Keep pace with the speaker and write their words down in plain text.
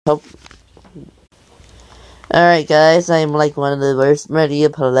Hope. Alright, guys, I'm like one of the worst Mario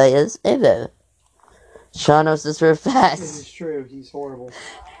players ever. Sean knows this for a fact. It is true, he's horrible.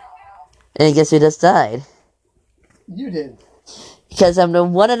 And guess who just died? You did. Because I'm the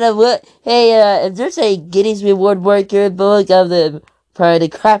one of the Hey, if there's a Guinness Reward Worker book of the probably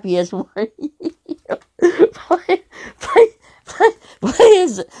the crappiest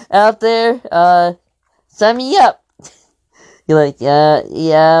players out there, sign me up. You're like,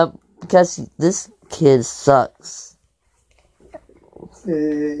 yeah, because this kid sucks.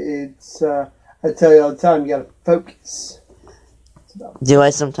 It's, I tell you all the time, you gotta focus. Do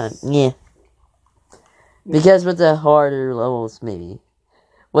I sometimes? Yeah. Because with the harder levels, maybe.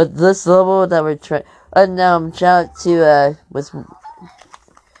 With this level that we're trying... shout out to,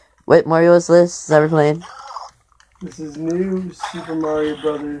 what Mario's list that we're playing? This is new Super Mario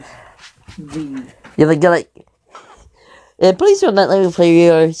Brothers V. You're like... Yeah, please don't let me play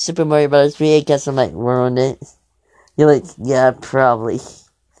your Super Mario Bros. 3 because I might ruin it. You're like, yeah, probably.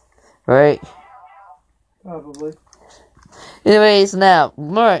 Right? Probably. Anyways, now,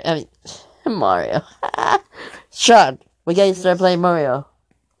 Mario. Sean, we gotta start playing Mario.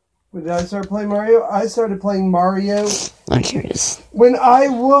 When did I start playing Mario? I started playing Mario... I'm curious. When I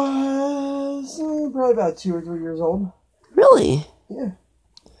was probably about 2 or 3 years old. Really? Yeah.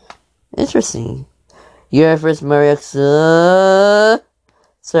 Interesting. Your first Mario, sorry,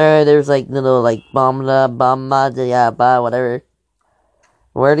 there's like little like bomba, whatever.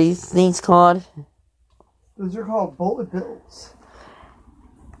 What are these things called? Those are called bullet bills.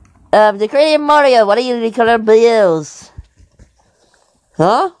 The creative Mario, what are you the color bills?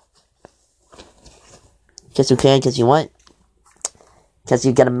 Huh? Guess you can, cause you want. Cause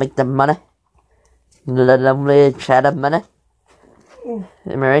you gotta make the money. Lovely chat of money. Am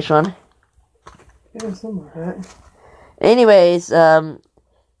I right, Sean? Yeah, something like that. Anyways, you're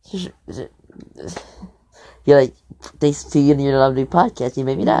like, thanks to you and your lovely podcast, you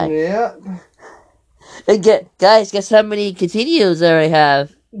made me die. Yeah. And guys, guess how many continues I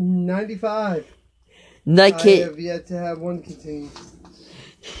have? 95. I have yet to have one continue.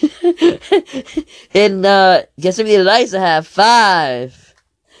 And, guess how many likes I have? 5.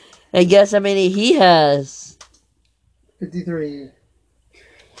 And guess how many he has? 53.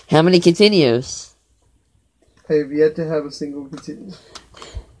 How many continues? I have yet to have a single continue.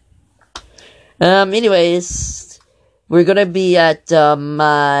 Anyways, we're gonna be at, my,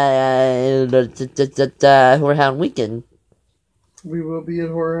 Whorehound Weekend. We will be at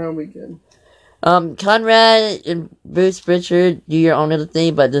Horrorhound Weekend. Conrad and Bruce Richard do your own little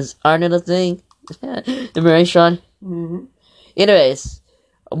thing, but there's our little thing. Am I right, Sean? Mm-hmm. Anyways,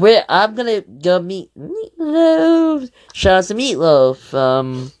 I'm gonna go meet Meatloaf. Shout out to Meatloaf.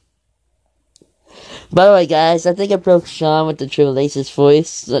 By the way, guys, I think I broke Sean with the Triple Aces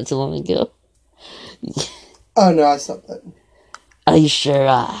voice not too long ago. Oh, no, I stopped that. Are you sure?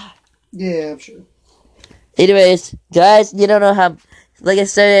 Yeah, I'm sure. Anyways, guys, you don't know how... Like I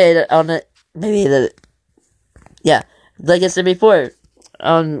said on the... Yeah, like I said before,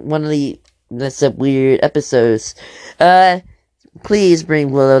 on one of the... That's a weird episodes. Please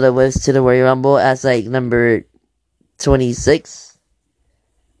bring Will O' the Wisp to the Royal Rumble as, like, number 26.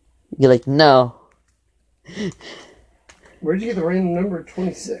 You're like, no. Where'd you get the random number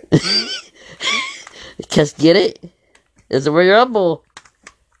 26? Just get it? It's a Royal Rumble.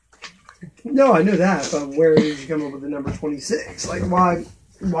 No, I know that, but where did you come up with the number 26? Like, why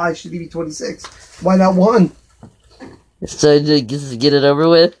should he be 26? Why not 1? So just get it over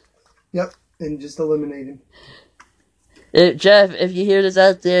with? Yep, and just eliminate him. Jeff, if you hear this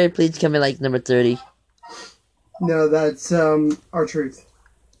out there, please come in like number 30. No, that's R-Truth.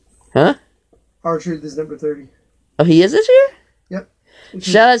 Huh? R-Truth is number 30. Oh, he is this year? Yep.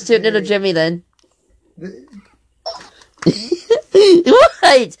 Shout out to little Jimmy then.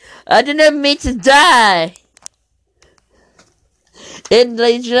 What? I didn't mean to die. And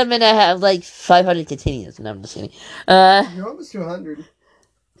ladies and gentlemen, I have like 500 continues. No, I'm just kidding. You're almost to 100.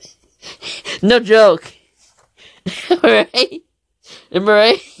 No joke. Alright? Am I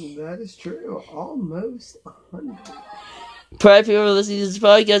right? That is true. Almost 100. Probably people are listening to this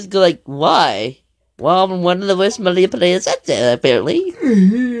podcast go like, why? Well, I'm one of the worst Mario players out there, apparently.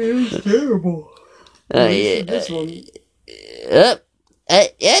 It's terrible. Yeah. This one. No.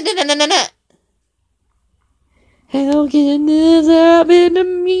 How can this happen to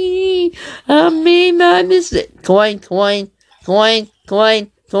me? I made my mistake. Coin.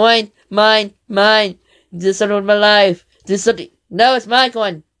 Mine. This something with my life. This something. No, it's my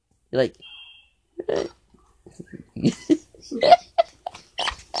coin. You're like.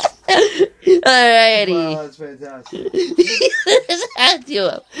 Alrighty. Wow, that's fantastic.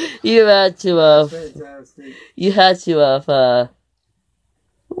 You had to That's fantastic. you had to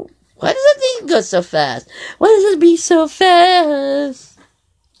why does that thing go so fast? Why does it be so fast?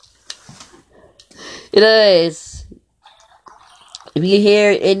 Anyways, if you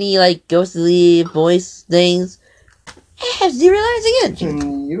hear any like ghostly voice things, I have zero lives again.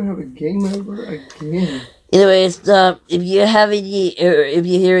 And you have a game over again. Anyways, if you have any, or if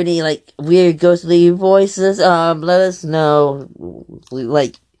you hear any like weird ghostly voices, let us know.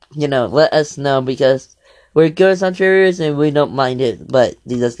 Like, let us know because we're ghost hunters and we don't mind it. But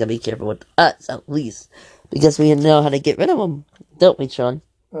you just gotta be careful with us at least because we know how to get rid of them, don't we, Sean?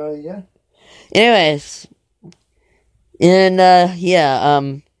 Yeah. Anyways, and yeah,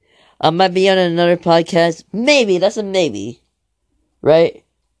 I might be on another podcast. Maybe that's a maybe, right?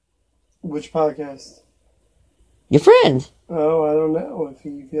 Which podcast? Your friend. Oh, I don't know if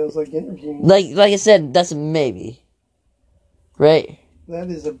he feels like interviewing. Like I said, that's a maybe. Right? That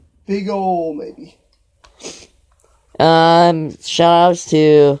is a big ol' maybe. Shout outs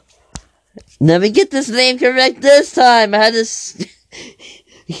to. Let me get this name correct this time. I had this.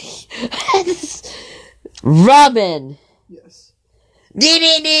 Robin. Yes. Ding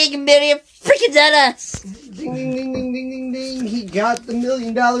ding ding, million freaking dollars. Ding ding ding ding ding ding ding. He got the $1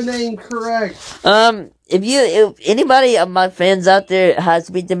 million name correct. If anybody of my fans out there has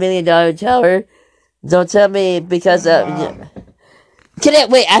beat the $1 million tower, don't tell me because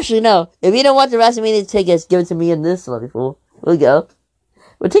wait, actually no. If you don't want the WrestleMania tickets, give it to me in this one, fool. We'll go.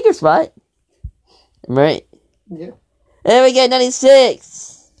 We'll take your spot. Am I right? Yeah. There we go,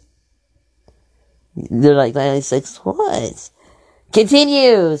 96. They're like 96 what?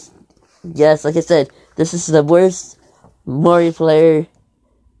 Continues. Yes, like I said, this is the worst Mario Player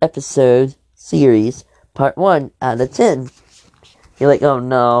episode series, part 1 out of 10. You're like, oh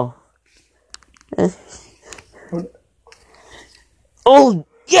no. Oh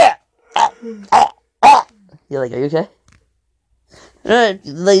yeah! You're like, are you okay? Alright,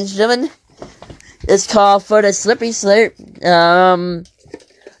 ladies and gentlemen, it's called For the Slippery Slurp.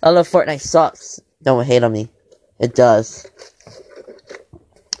 I love Fortnite sucks. Don't hate on me. It does.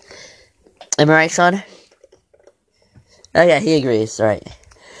 Am I right, Sean? Oh yeah, he agrees. Alright.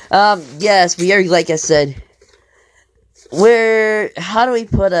 Yes, we are, like I said, how do we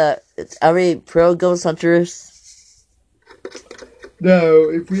put are we pro ghost hunters? No,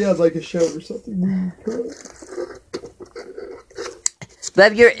 if we had like a show or something, we could.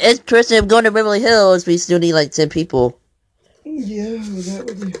 But if you're interested in going to Beverly Hills, we still need like 10 people. Yeah, that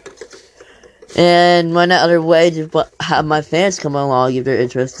would be. And one other way to have my fans come along if they're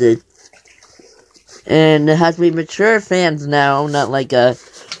interested. And it has to be mature fans now, not like one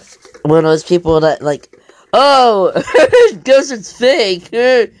of those people that like, oh, Ghost is fake.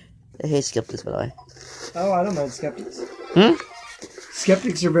 I hate skeptics, by the way. Oh, I don't mind skeptics.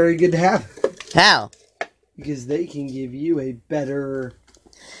 Skeptics are very good to have. How? Because they can give you a better.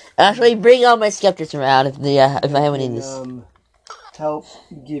 Actually, bring all my skeptics around if I have any of this. Help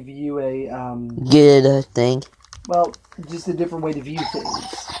give you a good thing. Well, just a different way to view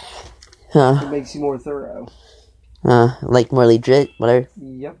things. Huh? It makes you more thorough. Like more legit, whatever.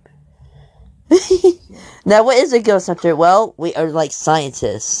 Yep. Now, what is a ghost hunter? Well, we are like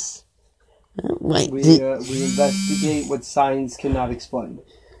scientists. We investigate what science cannot explain.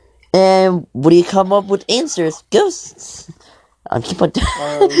 And what do you come up with answers? Ghosts. Keep on.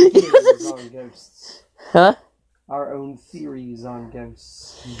 Our own theories on ghosts. Huh? Our own theories on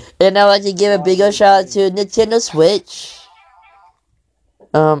ghosts. And I'd like to give a big old shout out to Nintendo Switch.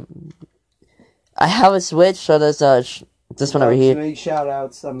 I have a Switch, so there's this one over here. Make shout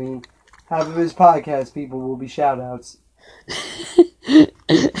outs. I mean, half of his podcast people will be shout outs.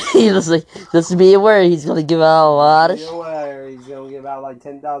 He's like, this would be a word. He's gonna give out a lot of. He's gonna give out like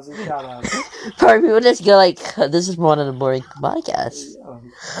 10,000 shout outs. Probably people just go like, this is one of the boring podcasts.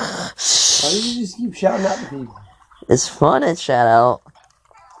 Why do you just keep shouting out to people? It's fun and shout out.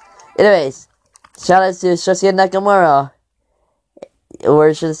 Anyways, shout out to Shusuke Nakamura.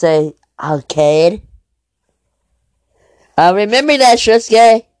 Or should I say, Arcade? Remember that,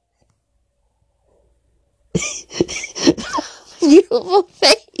 Shusuke? Beautiful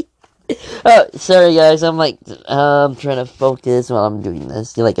face. Oh, sorry guys, I'm like, I'm trying to focus while I'm doing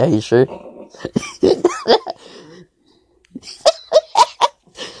this. You're like, are you sure?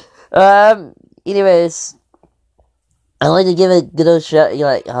 Anyways, I'd like to give a good old shout. You're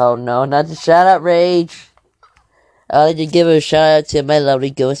like, oh no, not the shout out rage. I'd like to give a shout out to my lovely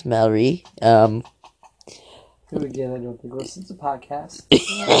ghost Mallory. Who again? I don't think listens to podcasts.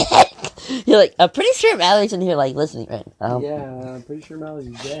 You're like, I'm pretty sure Mallory's in here, like, listening right now. Yeah, I'm pretty sure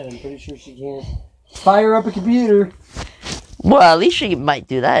Mallory's dead. I'm pretty sure she can't fire up a computer. Well, at least she might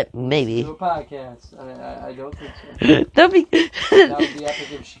do that, maybe. Do a podcast. I don't think so. That'd be... That would be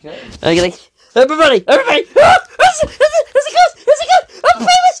epic if she could. I'm like, everybody! Ah! Where's it goes? I'm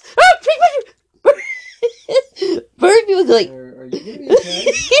famous! Bird people go like... Are you gonna be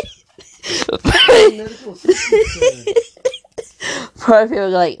okay? Medical assistant. Bird people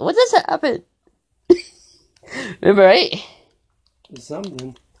go like, what just happened? Remember, right?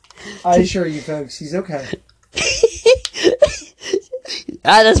 Something. I assure you folks, he's okay.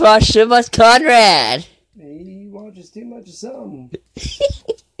 I just watched too much Conrad. He watches too much of something.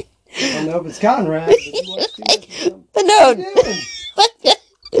 I don't know if it's Conrad, but he watches too much of something. But no. What are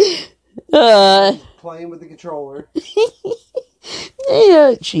you doing? Playing with the controller.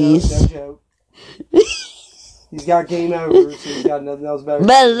 Jeez. No joke. He's got game over, so he's got nothing else better.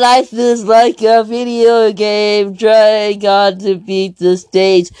 My life is like a video game, trying hard to beat the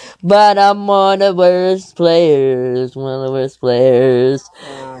stage, but I'm one of the worst players. By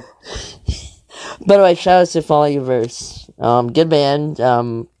the way, shout out to Follow Your Verse. Good band.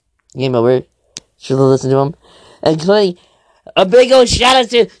 Game Over. Should listen to them. Including a big old shout out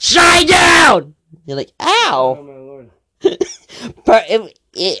to Shine Down! You're like, ow! Oh my lord.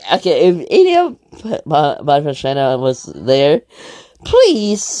 If any of my friend Shana was there,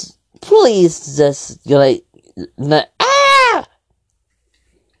 please just go like, ah!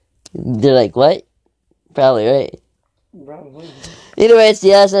 They're like, what? Probably, right? Probably. Anyways,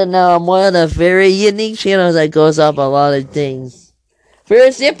 yes, and now I'm one of the very unique channels that goes up a lot of things.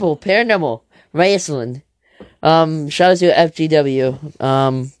 Very simple, paranormal, wrestling. Shout out to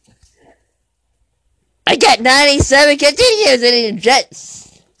FGW. I got 97 continues in Jets.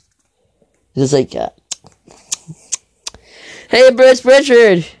 Just like, hey, Bruce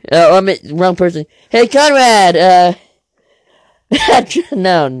Pritchard. I mean, wrong person. Hey, Conrad.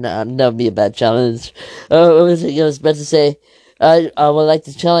 No, that'd be a bad challenge. What was it I was about to say? I would like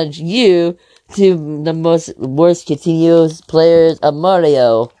to challenge you to the worst continuous players of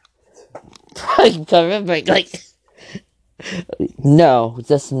Mario. I can't remember, like, no,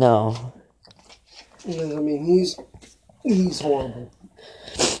 just no. I mean, he's horrible.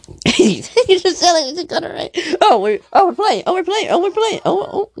 You just said it was gonna right. We're playing.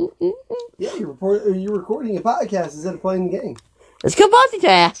 Yeah, you're recording a podcast instead of playing the game. Let's go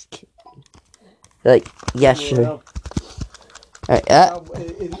multitask. Like, yeah, sure. Well, Alright,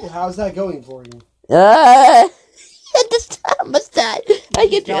 how's that going for you? this time must die. I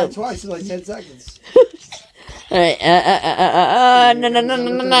get you. you. Twice in like 10 seconds. Alright, no.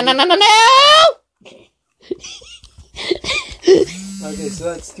 Okay,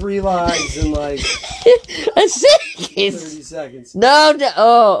 so that's 3 lives in like 30 seconds. No,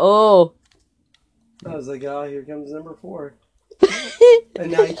 oh. I was like, oh, here comes number 4.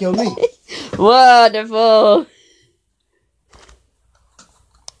 And now he killed me. Wonderful.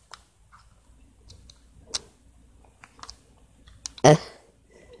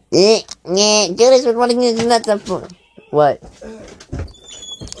 Do this with running is not the fun. What?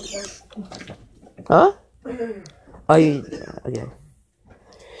 Huh? Are you okay?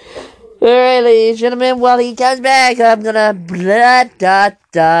 Alright, ladies and gentlemen, while he comes back, I'm gonna blah da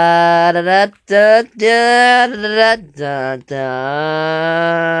da da da da da da da.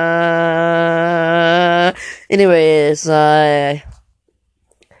 Anyways,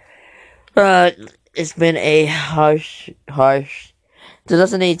 it's been a harsh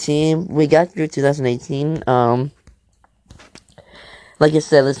 2018. We got through 2018. Like I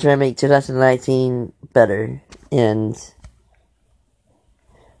said, let's try to make 2019 better. And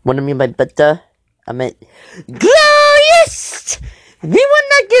what I mean by better, I meant glorious! We will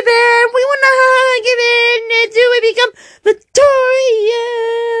not give in! We will not give in until we become victorious!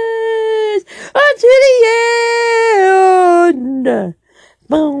 Until the end!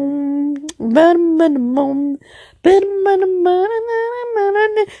 Boom! Boom!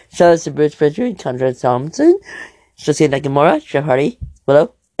 Shout out to Bruce Pritchard, Conrad Thompson, Josie Nakamura, Jeff Hardy,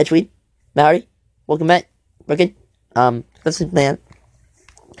 Willow, Edgeweed, Matt Hardy, welcome back, Broken, Leslie Plan,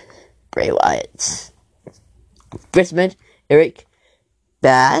 Bray Wyatt, Brisman, Eric,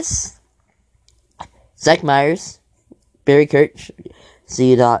 Bass, Zach Myers, Barry Kirch,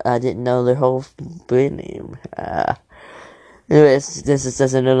 I didn't know their whole brand name. Anyways, this is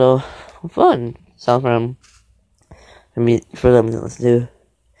just a little fun song from for them to listen to.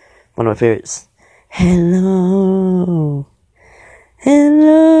 One of my favorites. Hello.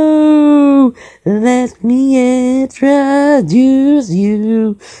 Hello, let me introduce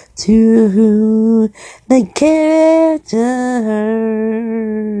you to the characters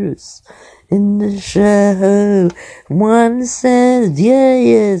in the show. One says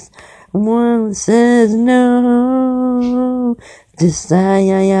yes, one says no.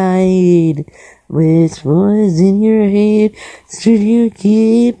 Decide which voice in your head should you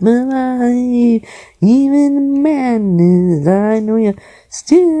keep alive. Even the madness, I know you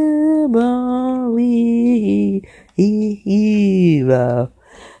still believe. Baby,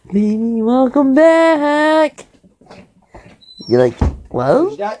 welcome back. You're like, whoa?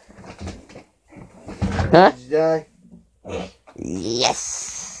 Did you die? Huh? Did you die?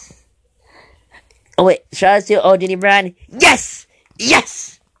 Yes. Oh wait, shout out to Jenny Brown. Yes,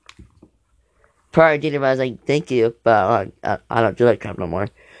 yes. Prior to Jenny Brown, I was like, thank you, but I don't do that crap no more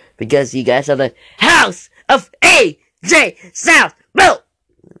because you guys are the House of AJ South. Boo.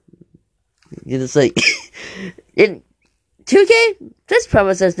 You're just like in 2K. Just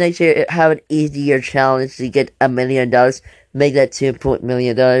promise us next year have an easier challenge to get $1 million. Make that $2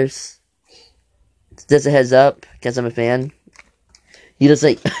 million. Just a heads up, because I'm a fan. You just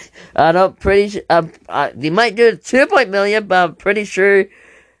like, I don't pretty sure, they might do 2 million, but I'm pretty sure,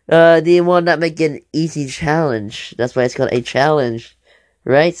 they will not make it an easy challenge. That's why it's called a challenge.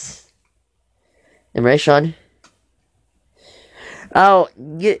 Right? Am I right, Sean? Oh,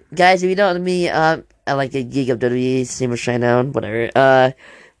 you, guys, if you don't know me, I like a geek of WWE, Steamer Shinedown, whatever.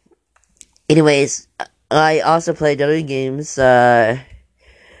 Anyways, I also play WWE games,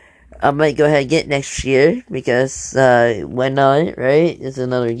 I might go ahead and get next year because why not, right? It's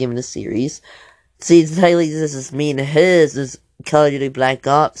another game in the series. See, technically this is me and his is Call of Duty Black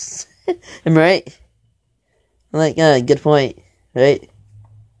Ops. Am I right? I'm like, good point, right?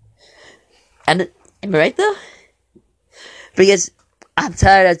 And am I right though? Because I'm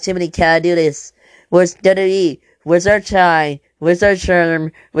tired of too many Call of Duties. Where's WWE? Where's our chai? Where's our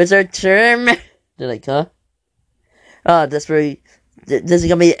term? Where's our term? They're like, huh? Oh, that's where this is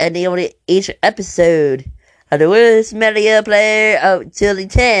gonna be the ending of each episode of the worst Mario player of till the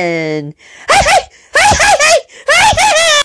 10. Hey, hey, hey, hey,